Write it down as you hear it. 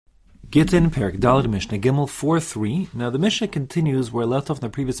Gittin, Perik Daled, Mishnah Gimel 4.3. Now the Mishnah continues where it left off in the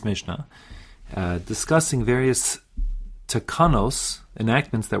previous Mishnah, discussing various takanos,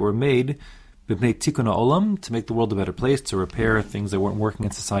 enactments that were made b'mei tikkun ha'olam, to make the world a better place, to repair things that weren't working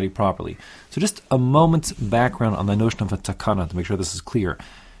in society properly. So just a moment's background on the notion of a takana to make sure this is clear.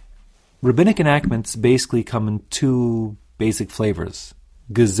 Rabbinic enactments basically come in two basic flavors: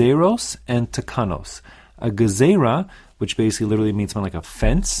 gezeros and takanos. A gezerah, which basically literally means something like a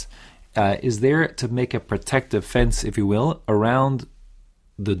fence, is there to make a protective fence, if you will, around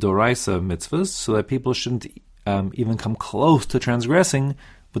the doraisa mitzvahs, so that people shouldn't even come close to transgressing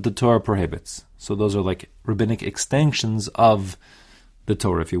what the Torah prohibits. So those are like rabbinic extensions of the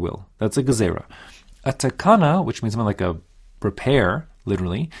Torah, if you will. That's a gezerah. A takana, which means something like a repair,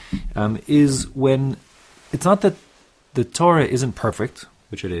 literally, is when it's not that the Torah isn't perfect,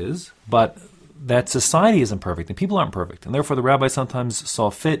 which it is, but that society isn't perfect and people aren't perfect, and therefore the rabbi sometimes saw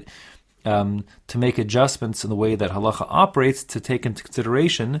fit to make adjustments in the way that halacha operates to take into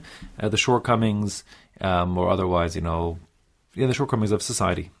consideration the shortcomings or otherwise, the shortcomings of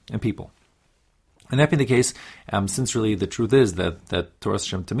society and people. And that being the case, since really the truth is that Torah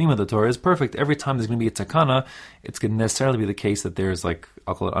Shem Tamima, the Torah is perfect, every time there's going to be a takana, it's going to necessarily be the case that there's, like,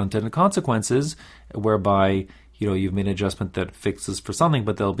 I'll call it unintended consequences, whereby you've made an adjustment that fixes for something,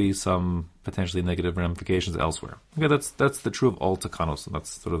 but there'll be some potentially negative ramifications elsewhere. Okay, that's the truth of all takanos, and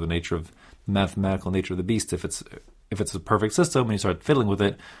that's sort of the nature of the mathematical nature of the beast. If it's a perfect system, when you start fiddling with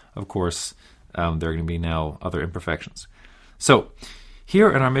it, of course, there are going to be now other imperfections. So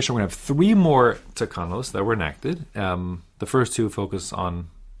here in our Mishnah, we're going to have three more takanos that were enacted. The first two focus on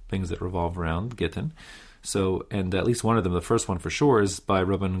things that revolve around Gittin. So, and at least one of them, the first one for sure, is by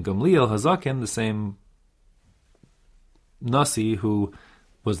Rabban Gamliel Hazakin, the same Nasi who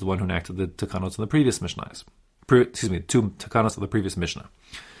was the one who enacted the takanos in the previous Mishnah. Two takanos of the previous Mishnah.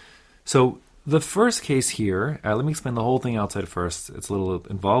 So the first case here, let me explain the whole thing outside first. It's a little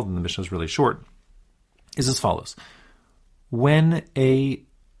involved, and the Mishnah is really short. Is as follows: when a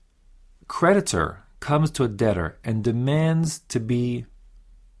creditor comes to a debtor and demands to be,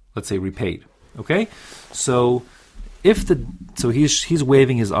 let's say, repaid, okay? So he's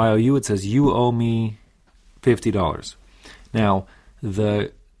waiving his IOU. It says, you owe me $50. Now,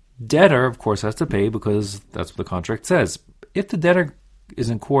 the debtor, of course, has to pay because that's what the contract says. If the debtor is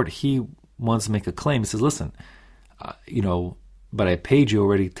in court, he wants to make a claim. He says, listen, but I paid you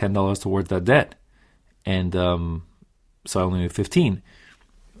already $10 towards that debt. And so I only need $15.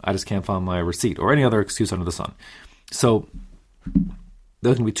 I just can't find my receipt, or any other excuse under the sun. So that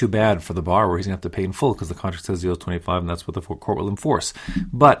doesn't be too bad for the borrower. He's going to have to pay in full because the contract says he owes $25, and that's what the court will enforce.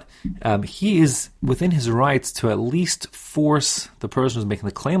 But he is within his rights to at least force the person who's making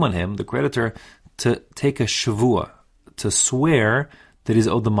the claim on him, the creditor, to take a shavua, to swear that he's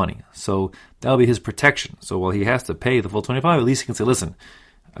owed the money. So that'll be his protection. So while he has to pay the full $25, at least he can say, listen,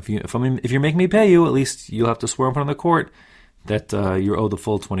 if you're making me pay you, at least you'll have to swear in front of the court that you're owed the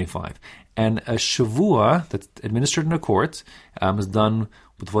full $25. And a shavua that's administered in a court is done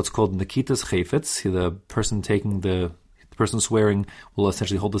with what's called Nakitas Chayfetz. The person swearing will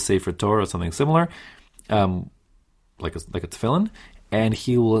essentially hold the Sefer Torah or something similar, like a tefillin, and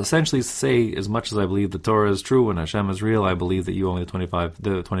he will essentially say, as much as I believe the Torah is true and Hashem is real, I believe that you owe me the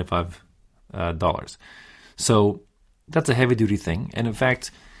 $25. So that's a heavy duty thing, and in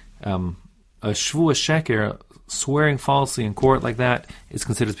fact, a shvua sheker, swearing falsely in court like that, is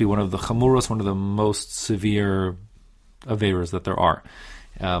considered to be one of the chamuros, one of the most severe averas that there are.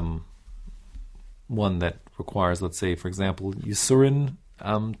 One that requires, let's say, for example, yisurin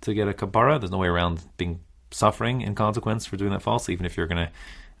to get a kapara. There's no way around suffering in consequence for doing that falsely, even if you're going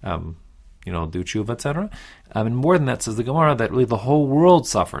to, do tshuva, etc. And more than that, says the Gemara, that really the whole world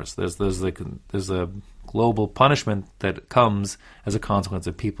suffers. There's a global punishment that comes as a consequence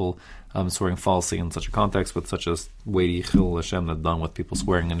of people swearing falsely in such a context, with such a weighty chil Hashem that's done with people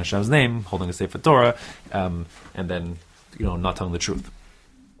swearing in Hashem's name, holding a Sefer Torah, and then not telling the truth.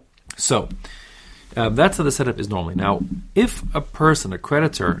 So that's how the setup is normally. Now, if a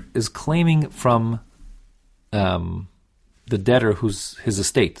creditor, is claiming from the debtor who's his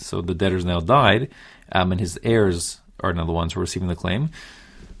estate, so the debtor's now died, and his heirs are now the ones who are receiving the claim,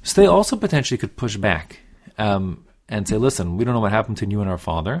 so they also potentially could push back and say, listen, we don't know what happened to you and our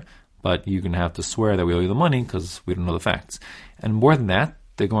father, but you're going to have to swear that we owe you the money because we don't know the facts. And more than that,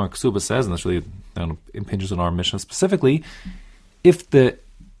 the Gemara Ksuba says, and this really impinges on our mission specifically, if the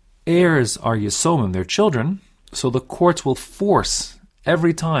heirs are Yisomim, their children, so the courts will force,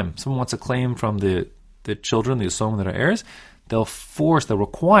 every time someone wants a claim from the children, the Yisomim that are heirs, they'll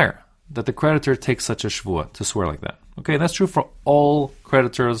require that the creditor takes such a shvua, to swear like that. Okay, and that's true for all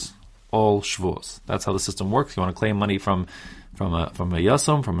creditors all shvuos. That's how the system works. You want to claim money from a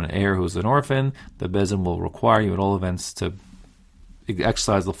yasam, from an heir who's an orphan, the bezin will require you at all events to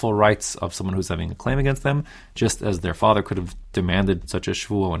exercise the full rights of someone who's having a claim against them, just as their father could have demanded such a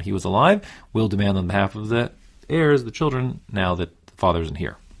shvua when he was alive. We'll demand on behalf of the heirs, the children, now that the father isn't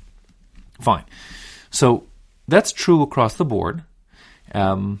here. Fine. So that's true across the board.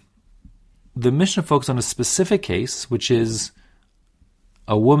 The Mishnah focuses on a specific case, which is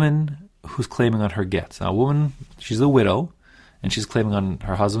a woman who's claiming on her get. Now, a woman, she's a widow, and she's claiming on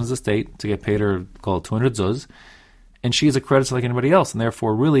her husband's estate to get paid her, called 200 zuz, and she is a creditor like anybody else, and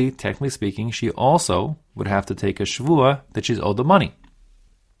therefore, really, technically speaking, she also would have to take a shvua that she's owed the money.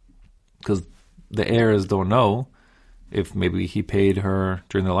 Because the heirs don't know if maybe he paid her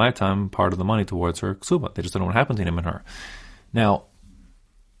during their lifetime part of the money towards her ksuba. They just don't know what happened to him and her. Now,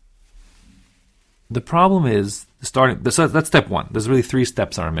 the problem is, so that's step one. There's really 3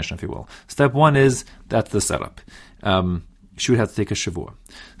 steps on our mission, if you will. Step 1 is, that's the setup. She would have to take a shavua.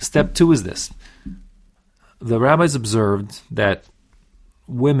 Step 2 is this. The rabbis observed that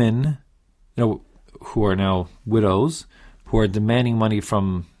women, who are now widows, who are demanding money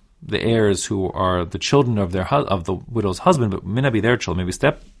from the heirs who are the children of the widow's husband, but may not be their children, maybe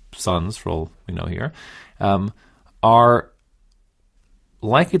stepsons, for all we know here, are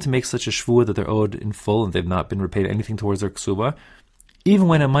likely to make such a shvuah that they're owed in full and they've not been repaid anything towards their ksuba, even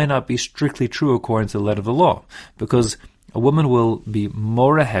when it might not be strictly true according to the letter of the law. Because a woman will be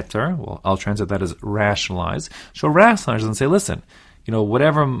mora heter, well, I'll translate that as rationalize. She'll rationalize and say, listen,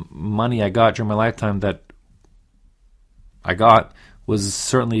 whatever money I got during my lifetime that I got was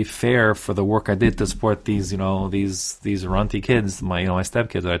certainly fair for the work I did to support these ranty kids, my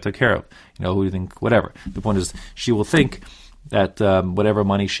stepkids that I took care of. Who do you think, whatever. The point is, she will think that whatever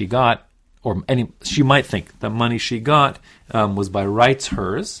money she got, she might think that money she got was by rights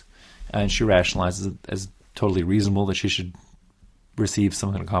hers, and she rationalizes it as totally reasonable that she should receive some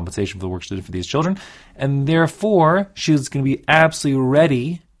kind of compensation for the work she did for these children, and therefore she's going to be absolutely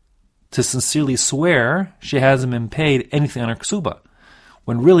ready to sincerely swear she hasn't been paid anything on her ksuba,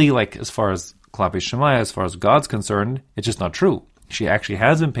 when really, as far as Klape Shemaya, as far as God's concerned, it's just not true. She actually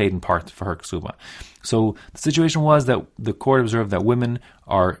has been paid in part for her ksuba. So the situation was that the court observed that women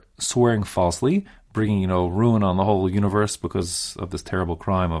are swearing falsely, bringing ruin on the whole universe because of this terrible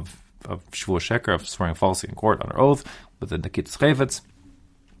crime of shvuah sheker, of swearing falsely in court under oath within the kitzur chayvetz.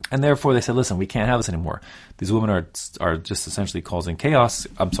 And therefore they said, listen, we can't have this anymore. These women are just essentially causing chaos.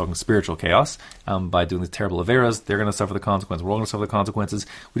 I'm talking spiritual chaos, by doing these terrible averas. They're going to suffer the consequences. We're all going to suffer the consequences.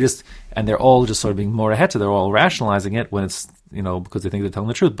 And they're all just sort of being more ahead. They're all rationalizing it when it's, because they think they're telling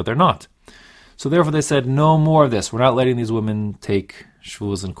the truth, but they're not. So therefore they said, no more of this. We're not letting these women take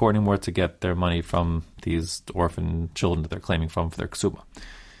shvuas in court anymore to get their money from these orphan children that they're claiming for their ksuba.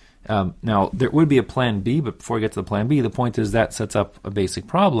 Now, there would be a plan B, but before we get to the plan B, the point is that sets up a basic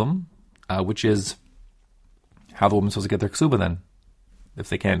problem, which is how the woman's supposed to get their ksuba then,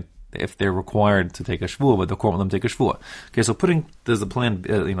 if they're required to take a shvuah, but the court will let them take a shvuah. Okay, so there's a plan,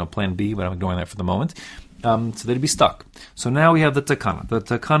 plan B, but I'm ignoring that for the moment. So they'd be stuck. So now we have the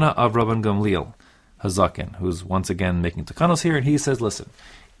takana of Rabban Gamliel Hazakin, who's once again making takanos here, and he says, listen,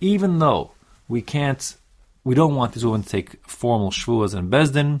 even though we don't want these women to take formal shvuahs in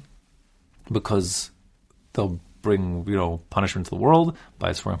Bezdin, because they'll bring, punishment to the world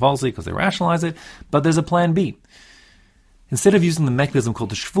by swearing falsely because they rationalize it. But there's a plan B. Instead of using the mechanism called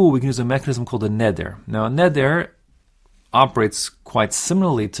the shvuah, we can use a mechanism called a neder. Now, a neder operates quite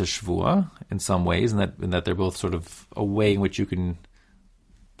similarly to shvuah in some ways, in that they're both sort of a way in which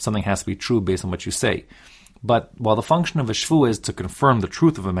something has to be true based on what you say. But while the function of a shvuah is to confirm the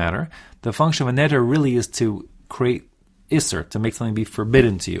truth of a matter, the function of a neder really is to create isser, to make something be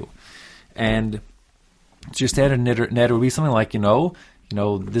forbidden to you. And so your standard neder would be something like,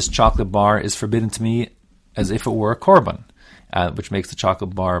 this chocolate bar is forbidden to me as if it were a korban, which makes the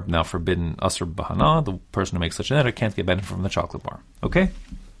chocolate bar now forbidden, asr bahana. The person who makes such a neder can't get benefit from the chocolate bar. Okay?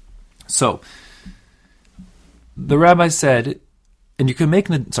 So, the rabbi said, and you can make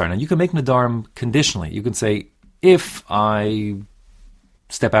nadarim conditionally. You can say, if I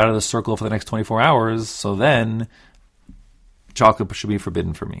step out of the circle for the next 24 hours, so then chocolate should be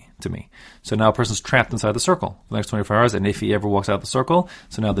forbidden to me. So now a person's trapped inside the circle for the next 24 hours, and if he ever walks out the circle,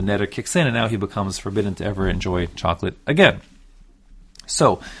 so now the neder kicks in, and now he becomes forbidden to ever enjoy chocolate again.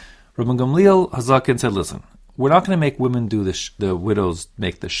 So, Rabban Gamliel Hazakin said, listen, we're not going to make women do the widows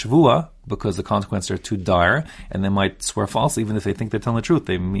make the shvuah, because the consequences are too dire, and they might swear false even if they think they're telling the truth.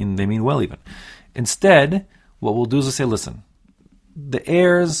 They mean well even. Instead, what we'll do is we'll say, listen, the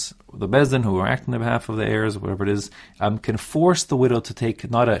heirs the Bezdin, who are acting on behalf of the heirs, whatever it is, can force the widow to take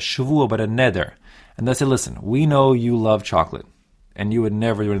not a shavua, but a neder. And they say, listen, we know you love chocolate, and you would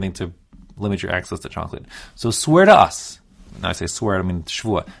never do anything to limit your access to chocolate. So swear to us. Now I say swear, I mean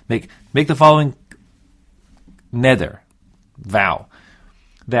shavua. Make the following neder, vow,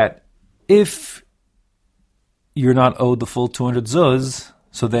 that if you're not owed the full 200 zuz,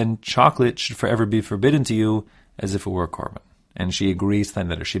 so then chocolate should forever be forbidden to you as if it were a korban. And she agrees to that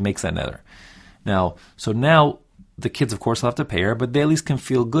neder. She makes that neder. Now the kids, of course, will have to pay her, but they at least can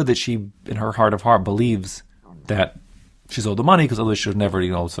feel good that she, in her heart of heart, believes that she's owed the money, because otherwise she would have never,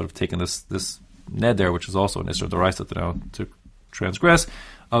 sort of taken this neder, which is also an Isra D'Oraisa to transgress,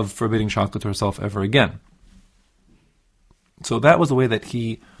 of forbidding chocolate to herself ever again. So that was the way that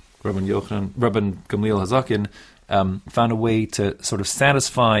Rabban Gamliel Hazakin, found a way to sort of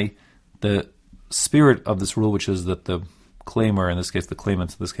satisfy the spirit of this rule, which is that the claimer, in this case the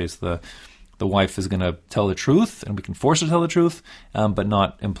claimant, in this case the wife, is going to tell the truth, and we can force her to tell the truth, but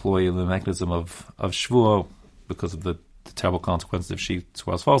not employ the mechanism of shvuah because of the terrible consequences if she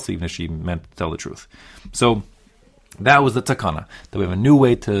swears falsely, even if she meant to tell the truth. So that was the takana, that we have a new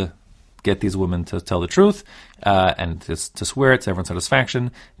way to get these women to tell the truth, and to swear it to everyone's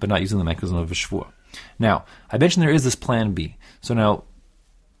satisfaction, but not using the mechanism of a shvuah. Now, I mentioned there is this plan B. So now,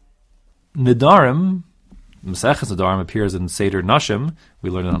 Nidarim, Maseches Nidarim appears in Seder Nashim, we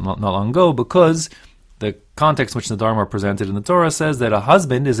learned it not long ago, because the context in which Nidarim are presented in the Torah says that a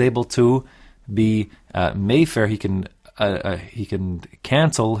husband is able to be mayfair, he can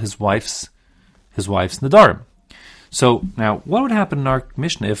cancel his wife's Nidarim. So now, what would happen in our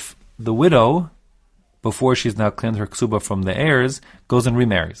Mishnah if the widow, before she's now cleansed her ksuba from the heirs, goes and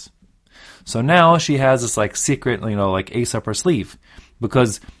remarries? So now she has this secret, ace up her sleeve,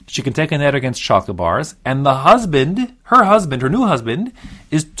 because she can take a net against chocolate bars, and her new husband,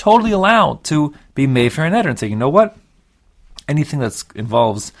 is totally allowed to be mayfair and netter and say, you know what? Anything that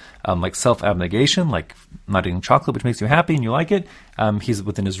involves self-abnegation, like not eating chocolate, which makes you happy and you like it, he's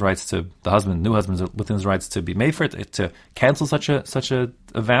within his rights to, the new husband is within his rights to be mayfair, to cancel such a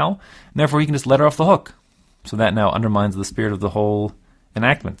vow, and therefore he can just let her off the hook. So that now undermines the spirit of the whole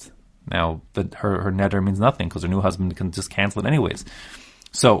enactment. Now, her neder means nothing, because her new husband can just cancel it anyways.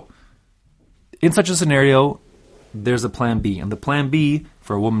 So, in such a scenario, there's a plan B. And the plan B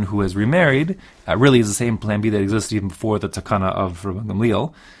for a woman who has remarried really is the same plan B that existed even before the takana of Rabban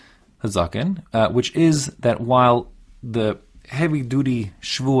Gamliel Hazaken, which is that while the heavy-duty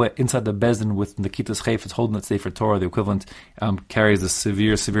shvuah inside the bezdin with Nikitas Chayfetz holding that Sefer Torah, the equivalent, carries a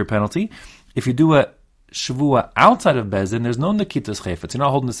severe penalty, if you do a Shavua outside of Bezdin, there's no Nikitas Chayfetz. You're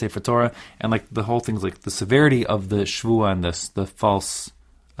not holding the Sefer Torah, and the whole thing's the severity of the Shavua and the false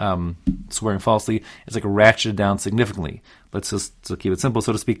swearing falsely is ratcheted down significantly. Let's just keep it simple,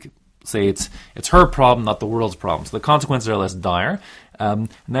 so to speak. Say it's her problem, not the world's problem. So the consequences are less dire. And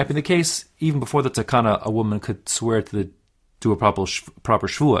that being the case, even before the takana, a woman could swear to a proper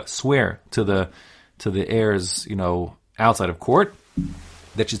Shavua, swear to the heirs, outside of court,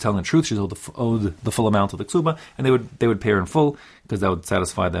 that she's telling the truth, she's owed the full amount of the ksuba, and they would pay her in full, because that would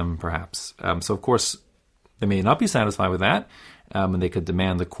satisfy them, perhaps. So of course, they may not be satisfied with that, and they could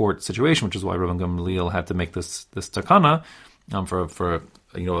demand the court situation, which is why Rabban Gamliel had to make this takana for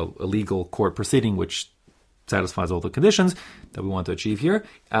a legal court proceeding, which satisfies all the conditions that we want to achieve here.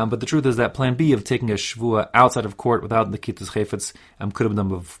 But the truth is that Plan B of taking a shvua outside of court without the Nikitas Chayfetz could have been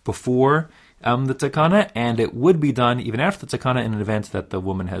done before the takana, and it would be done even after the takana in an event that the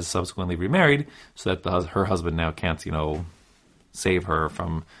woman has subsequently remarried, so that her husband now can't, save her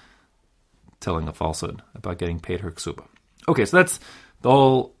from telling a falsehood about getting paid her ksuba. Okay, so that's the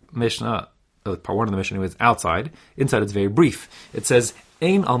whole Mishnah, part one of the Mishnah is outside. Inside it's very brief. It says,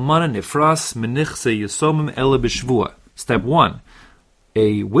 Ein almana nifras menichse yisomim ele b'shvua. Step 1,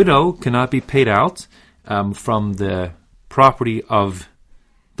 a widow cannot be paid out from the property of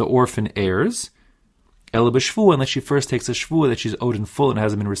the orphan heirs, ele b'shvua, unless she first takes a shvua that she's owed in full and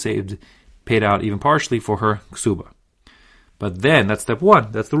hasn't been received, paid out even partially for her ksuba. But then, that's step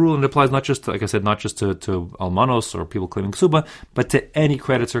 1. That's the rule, and it applies not just to, like I said, not just to almanos or people claiming ksuba, but to any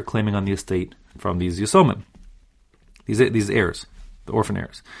creditor claiming on the estate from these yisomim, these heirs, the orphan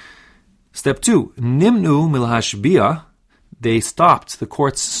heirs. Step 2, nimnu milhashbia, the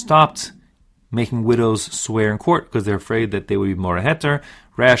courts stopped making widows swear in court because they're afraid that they would be more heter,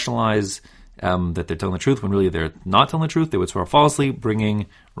 rationalize that they're telling the truth when really they're not telling the truth. They would swear falsely, bringing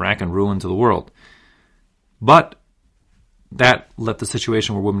rack and ruin to the world. But that left the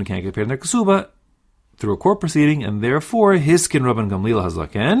situation where women can't get paid in their ksuba through a court proceeding, and therefore Hiskin Rabban Gamliel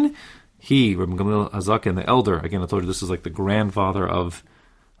Hazaken, Rabban Gamliel Hazaken, the elder, again I told you this is like the grandfather of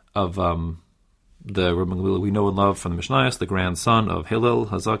of the Rabban Gamliel we know and love from the Mishnayos, the grandson of Hillel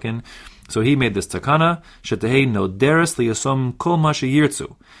Hazakin. So he made this takana, shetehei noderes liyasom kol ma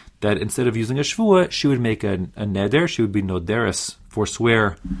sheyirtzu, that instead of using a shvua, she would make a neder, she would be noderes,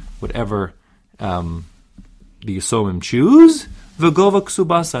 forswear whatever the yisomim choose, v'gova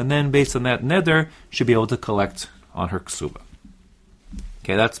ksubasa, and then based on that neder, she'd be able to collect on her ksuba.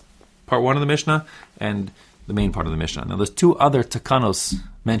 Okay, that's part one of the Mishnah, and the main part of the Mishnah. Now, there's two other takanos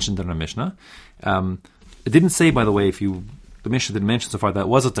mentioned in the Mishnah. It didn't say, by the way, the Mishnah didn't mention so far that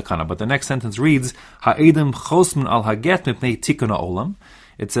was a takana, but the next sentence reads, Ha'edim chosmin al haget mipnei tikkun ha'olam.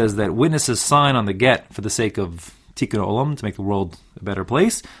 It says that witnesses sign on the get for the sake of tikkun ha'olam, to make the world a better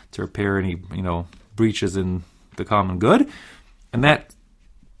place, to repair any, breaches in the common good. And that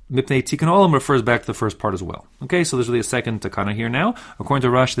mipnei tikkun ha'olam refers back to the first part as well. Okay, so there's really a second takana here now. According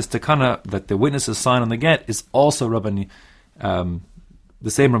to Rash, this takana that the witnesses sign on the get is also the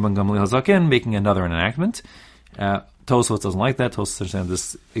same Rabban Gamliel Hazaken making another enactment. Tosfos doesn't like that. Tosfos understands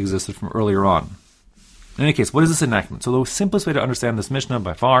this existed from earlier on. In any case, what is this enactment? So the simplest way to understand this Mishnah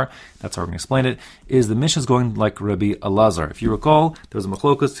by far, that's how we're going to explain it, is the Mishnah is going like Rabbi Elazar. If you recall, there was a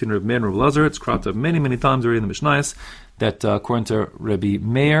machlokas between Rabbi Meir and Rabbi Elazar. It's cropped up many, many times already in the Mishnayos, that according to Rabbi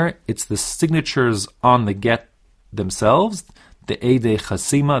Meir, it's the signatures on the get themselves, the Eidei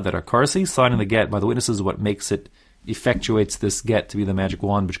Chasima that are Karsi, signing the get by the witnesses is what effectuates this get to be the magic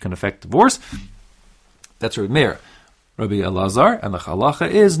wand which can affect divorce. That's Rabbi Meir. Rabbi Elazar, and the halacha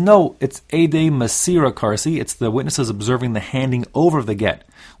is, no, it's Eidei Masira Karsi, it's the witnesses observing the handing over of the get,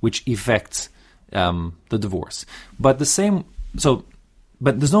 which effects the divorce. But there's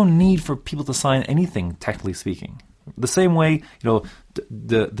no need for people to sign anything, technically speaking. The same way,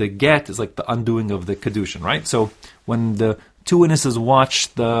 the get is like the undoing of the kedushin, right? So when the two witnesses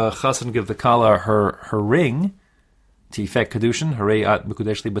watch the chassan give the kala her ring to effect kedushin, harei at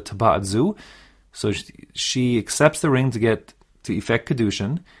mekudesh li b'taba'at zu, so she accepts the ring to effect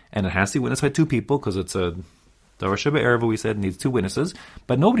kedushin, and it has to be witnessed by two people because it's a davar sheba erva. We said needs two witnesses,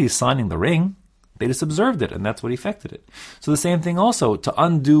 but nobody's signing the ring. They just observed it, and that's what effected it. So the same thing also to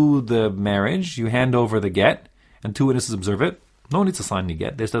undo the marriage, you hand over the get, and two witnesses observe it. No one needs to sign the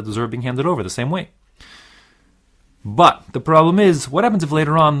get; they just observe being handed over the same way. But the problem is, what happens if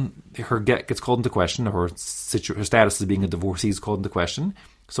later on her get gets called into question, or her status as being a divorcee is called into question?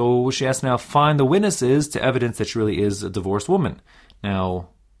 So she has to now find the witnesses to evidence that she really is a divorced woman. Now,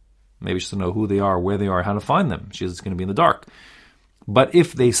 maybe she doesn't know who they are, where they are, how to find them. She's going to be in the dark. But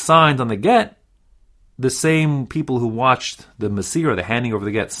if they signed on the get, the same people who watched the Masira, the handing over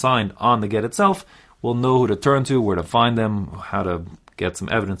the get, signed on the get itself, will know who to turn to, where to find them, how to get some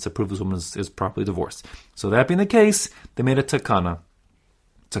evidence to prove this woman is properly divorced. So that being the case, they made a takana.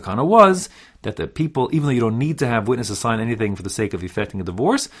 Takana was that the people, even though you don't need to have witnesses sign anything for the sake of effecting a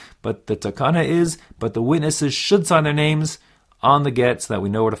divorce, but the takana is, but the witnesses should sign their names on the get so that we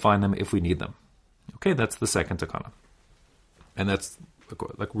know where to find them if we need them. Okay, that's the second takana. And that's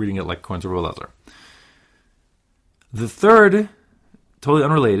like reading it like according to Rabbi Elazar. The third, totally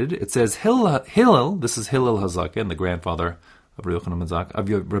unrelated, it says Hillel, this is Hillel Hazaken, the grandfather of Rabbi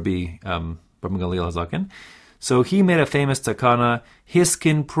Gamliel Hazaken. So he made a famous takana,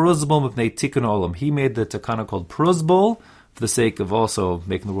 Hiskin Pruzbol Mipnei Tikkun Olam. He made the takana called Pruzbol for the sake of also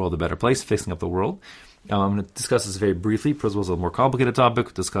making the world a better place, fixing up the world. I'm going to discuss this very briefly. Pruzbol is a more complicated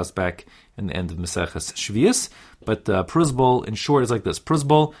topic, discussed back in the end of Maseches Shvius. But Pruzbol, in short, is like this.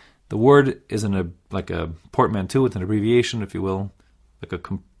 Pruzbol, the word is like a portmanteau, it's an abbreviation, if you will, like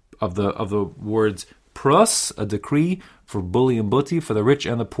of the words prus, a decree for bully and buti, for the rich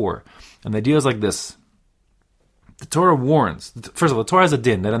and the poor. And the idea is like this. The Torah warns. First of all, the Torah has a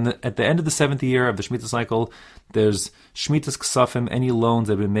din that at the end of the 7th year of the Shemitah cycle, there's Shemitah's Ksafim. Any loans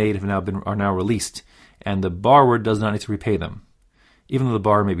that have been made are now released, and the borrower does not need to repay them. Even though the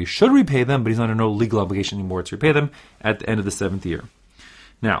borrower maybe should repay them, but he's under no legal obligation anymore to repay them at the end of the 7th year.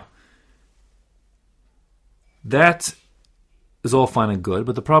 Now, that is all fine and good,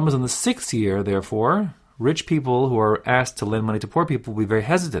 but the problem is in the 6th year, therefore, rich people who are asked to lend money to poor people will be very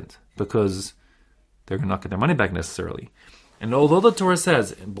hesitant because they're going to not get their money back necessarily. And although the Torah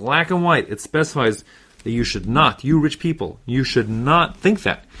says, in black and white, it specifies that you should not, you rich people, you should not think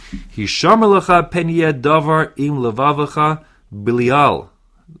that. Hishamar pen davar im levavacha bilial.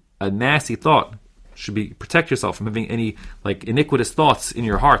 A nasty thought should be, protect yourself from having any iniquitous thoughts in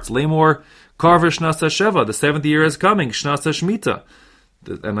your hearts. Lemor karver shnasa sheva, the 7th year is coming, shnasa shmita.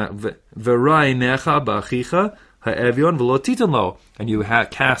 Verai necha ba'achicha ha'evyon v'lo titan lo. And you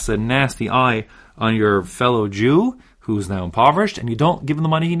cast a nasty eye on your fellow Jew who's now impoverished, and you don't give him the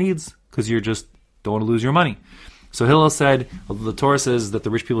money he needs because you just don't want to lose your money. So Hillel said, although the Torah says that the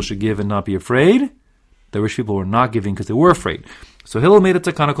rich people should give and not be afraid, the rich people were not giving because they were afraid. So Hillel made a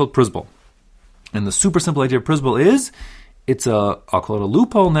takana called Prizbal. And the super simple idea of Prizbal is, I'll call it a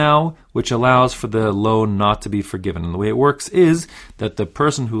loophole now, which allows for the loan not to be forgiven. And the way it works is that the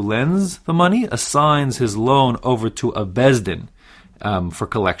person who lends the money assigns his loan over to a bezdin for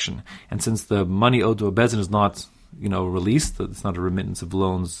collection. And since the money owed to a bezdin is not, released, it's not a remittance of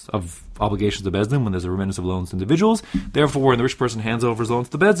loans, of obligations to bezdin when there's a remittance of loans to individuals. Therefore, when the rich person hands over his loans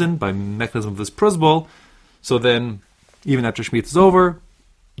to bezdin by mechanism of this Prizbal, so then even after Shemitah is over,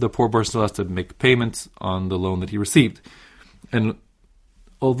 the poor person still has to make payments on the loan that he received. And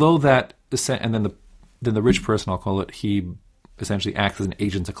although that, and then the rich person, I'll call it, he essentially acts as an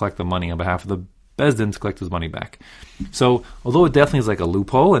agent to collect the money on behalf of the bezdin to collect his money back. So although it definitely is like a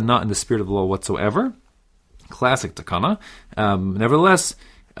loophole and not in the spirit of the law whatsoever, classic takana, nevertheless,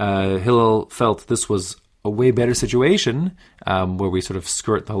 Hillel felt this was a way better situation where we sort of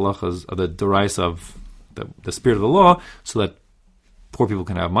skirt the halachas of the derais of the spirit of the law, so that poor people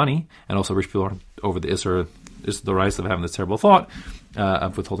can have money, and also rich people aren't over the isser the rise of having this terrible thought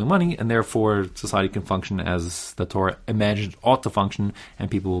of withholding money, and therefore society can function as the Torah imagined it ought to function,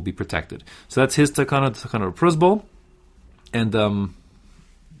 and people will be protected. So that's his takana of Prizbal. And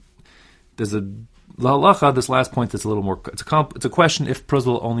there's a halacha, this last point that's a little more, it's a question if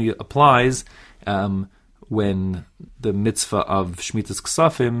Prizbal only applies when the mitzvah of Shmitas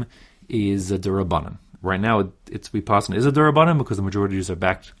Ksafim is a derabanan. Right now, we posit is a derabanan because the majority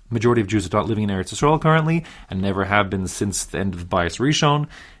of Jews are not living in Eretz Yisrael currently, and never have been since the end of Bayis Rishon,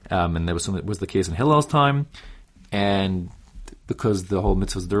 and that was the case in Hillel's time. And because the whole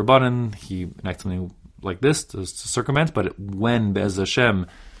mitzvah is derabanan, he enacted something like this to circumvent. But when Be'ez Hashem,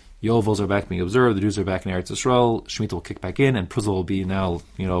 Yovels are back being observed, the Jews are back in Eretz Yisrael, Shemitah will kick back in, and Prizbal will be now,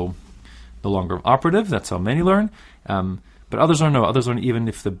 no longer operative. That's how many learn. But others don't know. Others learn even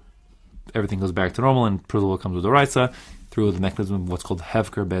if everything goes back to normal and Prizbal comes with Doraisa through the mechanism of what's called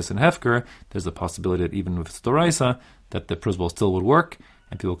Hefker, Bez, and Hefker. There's a possibility that even with Doraisa, that the Prizbal still would work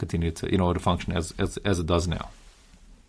and people continue to, to function as it does now.